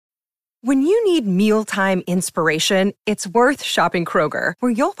When you need mealtime inspiration, it's worth shopping Kroger,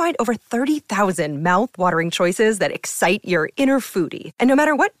 where you'll find over 30,000 mouth-watering choices that excite your inner foodie. And no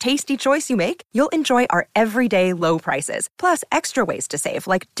matter what tasty choice you make, you'll enjoy our everyday low prices, plus extra ways to save,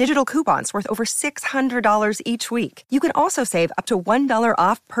 like digital coupons worth over $600 each week. You can also save up to $1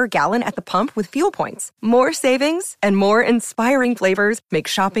 off per gallon at the pump with fuel points. More savings and more inspiring flavors make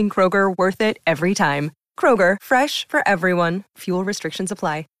shopping Kroger worth it every time. Kroger, fresh for everyone. Fuel restrictions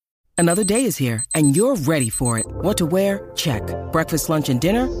apply. Another day is here, and you're ready for it. What to wear? Check. Breakfast, lunch, and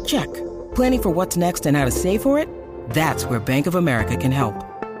dinner? Check. Planning for what's next and how to save for it? That's where Bank of America can help.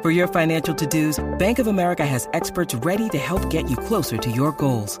 For your financial to-dos, Bank of America has experts ready to help get you closer to your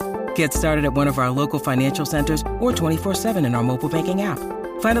goals. Get started at one of our local financial centers or 24/7 in our mobile banking app.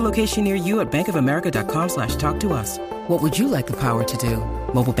 Find a location near you at bankofamerica.com/talktous. What would you like the power to do?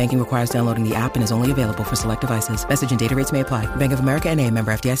 Mobile banking requires downloading the app and is only available for select devices. Message and data rates may apply. Bank of America N.A.,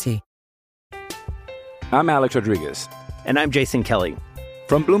 member FDIC. I'm Alex Rodriguez. And I'm Jason Kelly.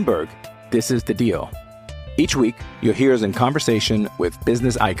 From Bloomberg, this is The Deal. Each week, you'll hear us in conversation with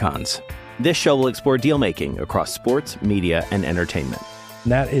business icons. This show will explore deal-making across sports, media, and entertainment.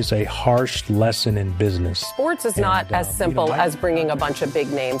 That is a harsh lesson in business. Sports is not as simple as bringing a bunch of big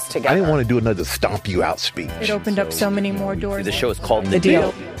names together. I didn't want to do another stomp you out speech. It opened up so many more doors. The show is called The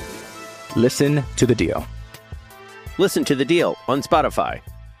Deal. Listen to The Deal. Listen to The Deal on Spotify.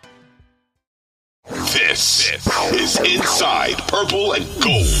 This is Inside Purple and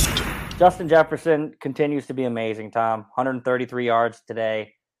Gold. Justin Jefferson continues to be amazing, Tom. 133 yards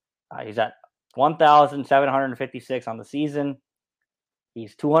today. He's at 1,756 on the season.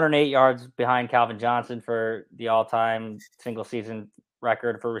 He's 208 yards behind Calvin Johnson for the all-time single-season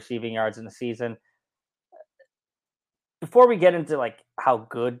record for receiving yards in the season. Before we get into like how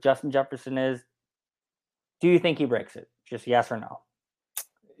good Justin Jefferson is, do you think he breaks it? Just yes or no?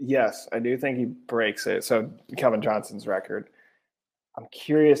 Yes, I do think he breaks it. So Calvin Johnson's record. I'm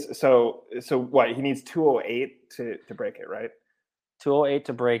curious. So what? He needs 208 to break it, right? 208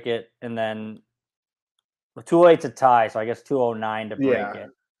 to break it, and then 208 to tie. So I guess 209 to break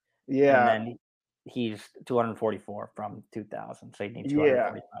it. Yeah. And then he's 244 from 2000. So he needs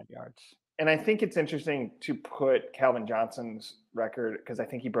 245 yards. And I think it's interesting to put Calvin Johnson's record because I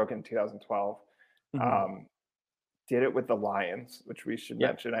think he broke it in 2012. Mm-hmm. Did it with the Lions, which we should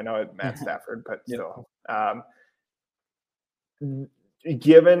mention. I know it Matt Stafford, but still.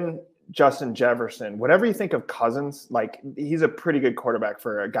 Given Justin Jefferson, whatever you think of Cousins, like he's a pretty good quarterback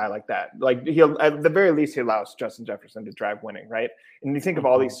for a guy like that. Like he'll, at the very least, he allows Justin Jefferson to drive winning, right? And you think of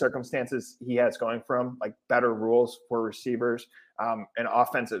all these circumstances he has going from like better rules for receivers, an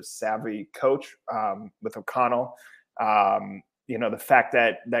offensive savvy coach with O'Connell. The fact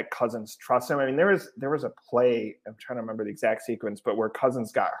that Cousins trusts him. I mean, there was a play, I'm trying to remember the exact sequence, but where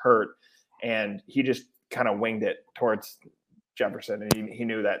Cousins got hurt and he just kind of winged it towards Jefferson, and he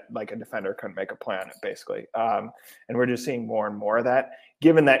knew that like a defender couldn't make a play on it, basically. And we're just seeing more and more of that,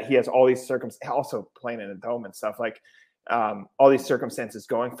 given that he has all these circumstances, also playing in a dome and stuff, like all these circumstances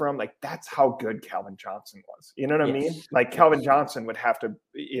going for him. Like that's how good Calvin Johnson was. You know what I mean? Like Calvin Johnson would have to,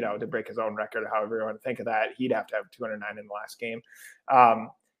 to break his own record, however you want to think of that, he'd have to have 209 in the last game.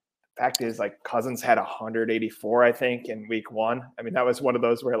 Fact is, like Cousins had 184, I think, in week one. I mean, that was one of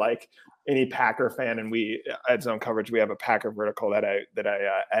those where like any Packer fan, and we at Zone Coverage, we have a Packer vertical that I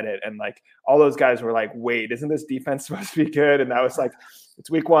edit, and like all those guys were like, wait, isn't this defense supposed to be good? And that was like,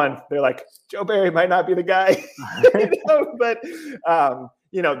 it's week one. They're like, Joe Barry might not be the guy, but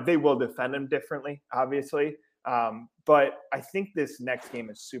they will defend him differently, obviously. But I think this next game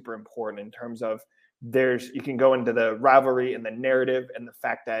is super important in terms of you can go into the rivalry and the narrative and the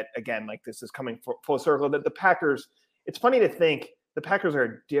fact that, again, like this is coming full circle, that the Packers, it's funny to think the Packers are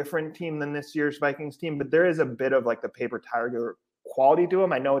a different team than this year's Vikings team, but there is a bit of like the paper tiger quality to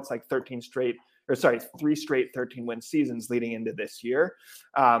them. I know it's like 3 straight 13-win seasons leading into this year.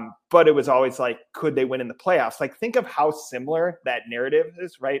 But it was always like, could they win in the playoffs? Like think of how similar that narrative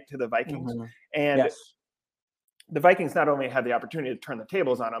is, right, to the Vikings. Mm-hmm. And the Vikings not only had the opportunity to turn the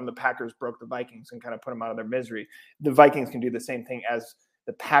tables on them, the Packers broke the Vikings and kind of put them out of their misery. The Vikings can do the same thing as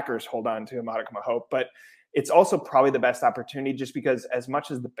the Packers hold on to a modicum of hope. But it's also probably the best opportunity just because as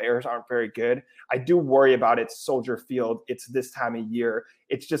much as the Bears aren't very good, I do worry about it's Soldier Field. It's this time of year.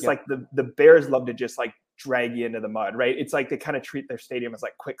 It's just like the Bears love to just like drag you into the mud, right? It's like they kind of treat their stadium as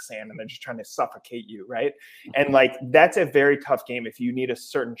like quicksand and they're just trying to suffocate you, right? And like that's a very tough game if you need a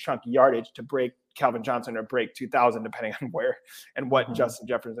certain chunk of yardage to break Calvin Johnson or break 2,000, depending on where and what Justin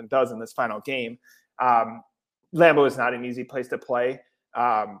Jefferson does in this final game. Lambeau is not an easy place to play.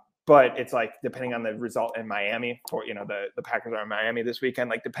 But it's like, depending on the result in Miami, for, the Packers are in Miami this weekend,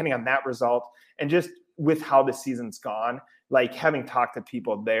 like depending on that result and just with how the season's gone, like having talked to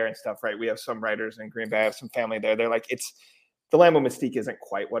people there and stuff, right? We have some writers in Green Bay, I have some family there. They're like, the Lambeau mystique isn't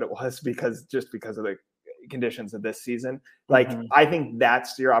quite what it was because of the conditions of this season. Like, I think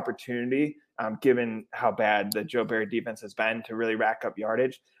that's your opportunity, given how bad the Joe Barry defense has been, to really rack up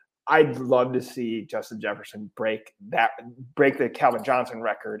yardage. I'd love to see Justin Jefferson break the Calvin Johnson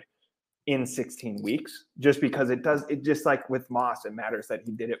record in 16 weeks, just because it just like with Moss, it matters that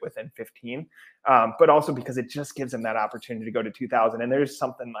he did it within 15, but also because it just gives him that opportunity to go to 2000. And there's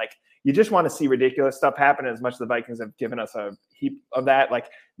something like, you just want to see ridiculous stuff happen. As much as the Vikings have given us a heap of that, like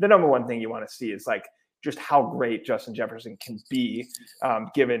the number one thing you want to see is like just how great Justin Jefferson can be,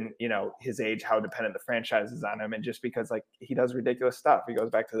 given, his age, how dependent the franchise is on him. And just because like he does ridiculous stuff, he goes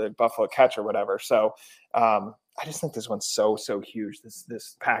back to the Buffalo catch or whatever. So I just think this one's so huge,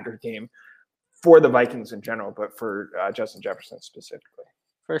 this Packer game, for the Vikings in general, but for Justin Jefferson specifically.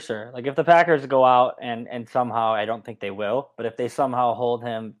 For sure. Like if the Packers go out and somehow, I don't think they will, but if they somehow hold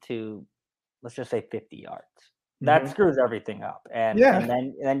him to, let's just say 50 yards, that screws everything up. And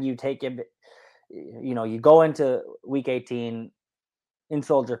then you take him, you go into week 18 in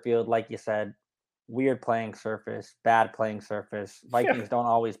Soldier Field, like you said, weird playing surface, bad playing surface. Vikings don't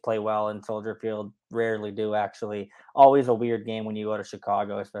always play well in Soldier Field, rarely do actually. Always a weird game when you go to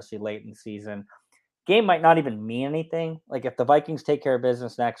Chicago, especially late in the season. Game might not even mean anything. Like if the Vikings take care of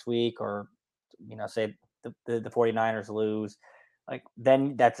business next week, or say the 49ers lose, like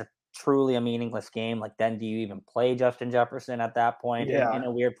then that's truly a meaningless game. Like then do you even play Justin Jefferson at that point in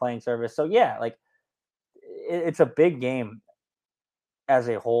a weird playing surface? So like it's a big game as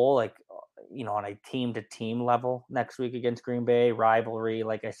a whole, like on a team-to-team level next week against Green Bay, rivalry.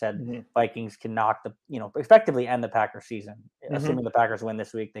 Like I said, Vikings can knock effectively end the Packers season. Assuming the Packers win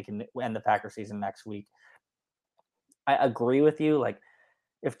this week, they can end the Packers season next week. I agree with you. Like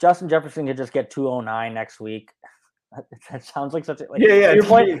if Justin Jefferson could just get 209 next week, that sounds like such a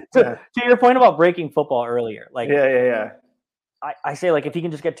to your point about breaking football earlier. Like I say, like, if he can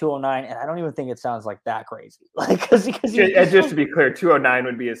just get 209, and I don't even think it sounds like that crazy. Like, because just to be clear, 209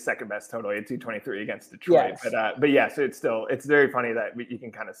 would be his second best total. He had 223 against Detroit. Yes. But yeah, so it's very funny that you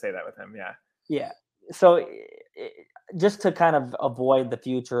can kind of say that with him. Yeah. Yeah. So just to kind of avoid the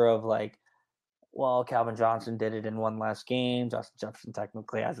future of like, well, Calvin Johnson did it in one last game. Justin Jefferson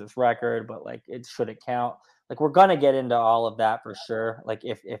technically has this record, but like, should it count? Like, we're gonna get into all of that for sure. Like,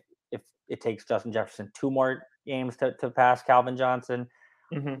 if it takes Justin Jefferson 2 more games to pass Calvin Johnson.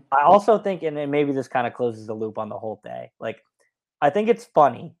 I also think, and maybe this kind of closes the loop on the whole day, like I think it's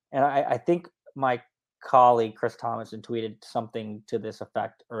funny, and I think my colleague Chris Thomason tweeted something to this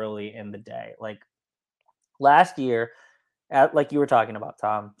effect early in the day. Like last year, like you were talking about,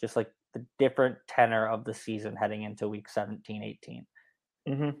 Tom, just like the different tenor of the season heading into week 17,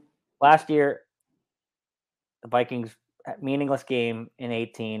 18. Last year, the Vikings, meaningless game in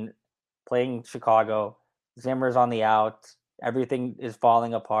 18, playing Chicago. Zimmer's on the out. Everything is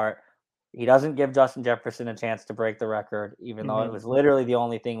falling apart. He doesn't give Justin Jefferson a chance to break the record, even though it was literally the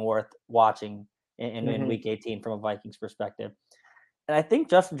only thing worth watching in week 18 from a Vikings perspective. And I think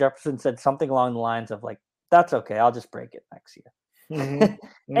Justin Jefferson said something along the lines of like, that's okay, I'll just break it next year.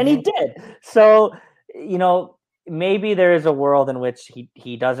 And he did. So, maybe there is a world in which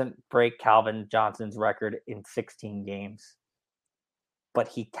he doesn't break Calvin Johnson's record in 16 games. But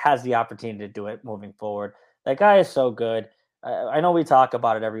he has the opportunity to do it moving forward. That guy is so good. I know we talk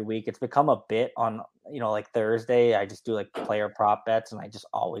about it every week. It's become a bit on, like Thursday, I just do like player prop bets, and I just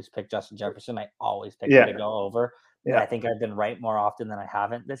always pick Justin Jefferson. I always pick him to go over. Yeah. And I think I've been right more often than I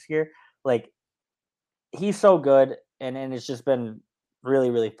haven't this year. Like, he's so good, and it's just been really,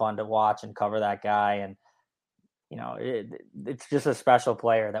 really fun to watch and cover that guy. And, it's just a special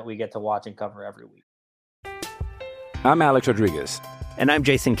player that we get to watch and cover every week. I'm Alex Rodriguez. And I'm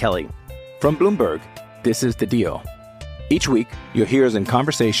Jason Kelly. From Bloomberg, this is The Deal. Each week, you'll hear us in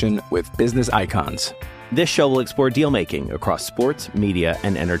conversation with business icons. This show will explore deal-making across sports, media,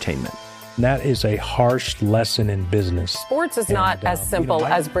 and entertainment. That is a harsh lesson in business. Sports is not as simple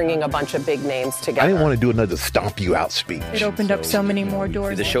as bringing a bunch of big names together. I didn't want to do another stomp you out speech. It opened up so many more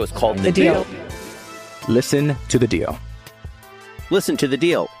doors. The show is called The Deal. Listen to The Deal. Listen to The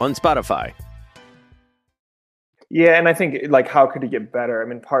Deal on Spotify. Yeah, and I think, like, how could he get better? I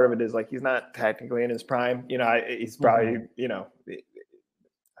mean, part of it is, like, he's not technically in his prime. He's probably,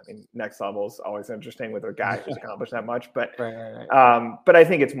 next level is always interesting with a guy who's accomplished that much. But but I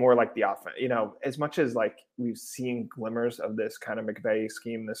think it's more like the offense. As much as, like, we've seen glimmers of this kind of McVay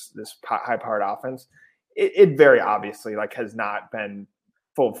scheme, this high-powered offense, it very obviously, like, has not been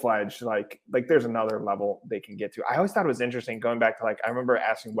full-fledged, like there's another level they can get to. I always thought it was interesting going back to, like, I remember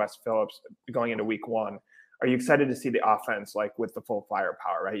asking Wes Phillips going into week 1, are you excited to see the offense like with the full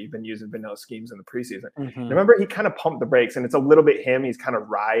firepower, right? You've been using vanilla schemes in the preseason. Mm-hmm. Remember, he kind of pumped the brakes, and it's a little bit him. He's kind of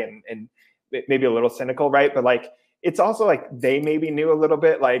wry and maybe a little cynical, right? But like, it's also like they maybe knew a little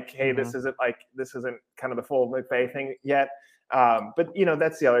bit like, hey, this isn't kind of the full McVay thing yet. But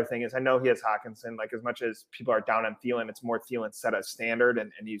that's the other thing is I know he has Hawkinson. Like, as much as people are down on Thielen, it's more Thielen set a standard,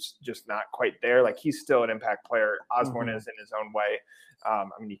 and he's just not quite there. Like, he's still an impact player. Osborne is in his own way. I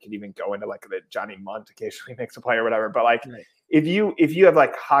mean, you could even go into like the Johnny Munt occasionally makes a play or whatever. But like, if you have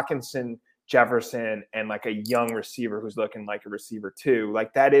like Hawkinson, Jefferson, and like a young receiver who's looking like a receiver too,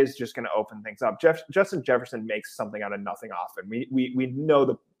 like that is just going to open things up. Justin Jefferson makes something out of nothing often. We know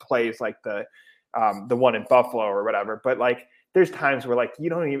the plays like the one in Buffalo or whatever, but like there's times where like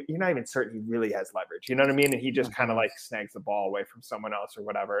you're not even certain he really has leverage. You know what I mean? And he just kind of like snags the ball away from someone else or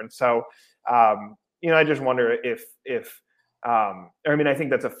whatever. And so I just wonder if I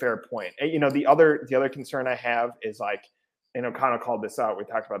think that's a fair point. The other concern I have is like, and O'Connell called this out, we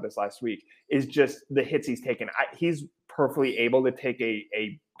talked about this last week, is just the hits he's taken. He's perfectly able to take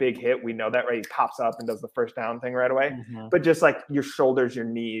a big hit. We know that, right? He pops up and does the first down thing right away. Mm-hmm. But just like your shoulders, your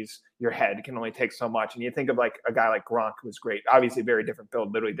knees, your head can only take so much. And you think of like a guy like Gronk, who was great, obviously very different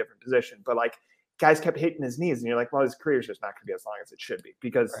build, literally different position. But like guys kept hitting his knees and you're like, well, his career's just not going to be as long as it should be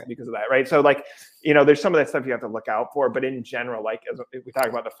because of that, right? So like, there's some of that stuff you have to look out for. But in general, like as we talk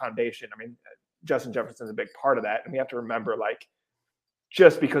about the foundation, I mean, Justin Jefferson's a big part of that. And we have to remember, like,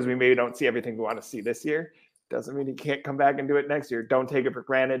 just because we maybe don't see everything we want to see this year doesn't mean he can't come back and do it next year. Don't take it for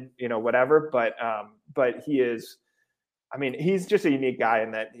granted, whatever. But he is, I mean, he's just a unique guy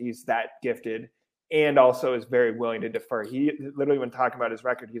in that he's that gifted and also is very willing to defer. He literally, when talking about his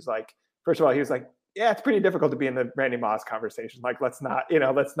record, he's like, first of all, he was like, yeah, it's pretty difficult to be in the Randy Moss conversation. Like, let's not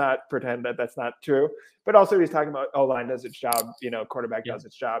pretend that that's not true. But also he's talking about O-line does its job, quarterback does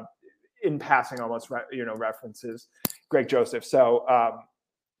its job. In passing, almost references Greg Joseph. So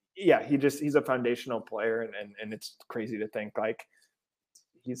he's a foundational player, and it's crazy to think like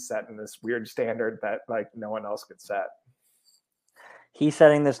he's setting this weird standard that like no one else could set. He's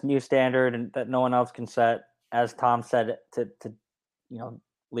setting this new standard and that no one else can set. As Tom said, to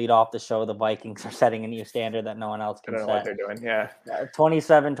lead off the show, the Vikings are setting a new standard that no one else can set. I don't know what they're doing. Yeah,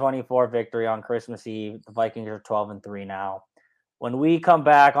 27-24 victory on Christmas Eve. The Vikings are 12-3 now. When we come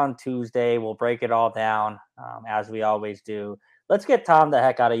back on Tuesday, we'll break it all down, as we always do. Let's get Tom the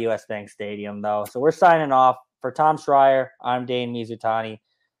heck out of US Bank Stadium, though. So we're signing off. For Tom Schreier, I'm Dane Mizutani.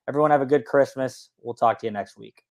 Everyone have a good Christmas. We'll talk to you next week.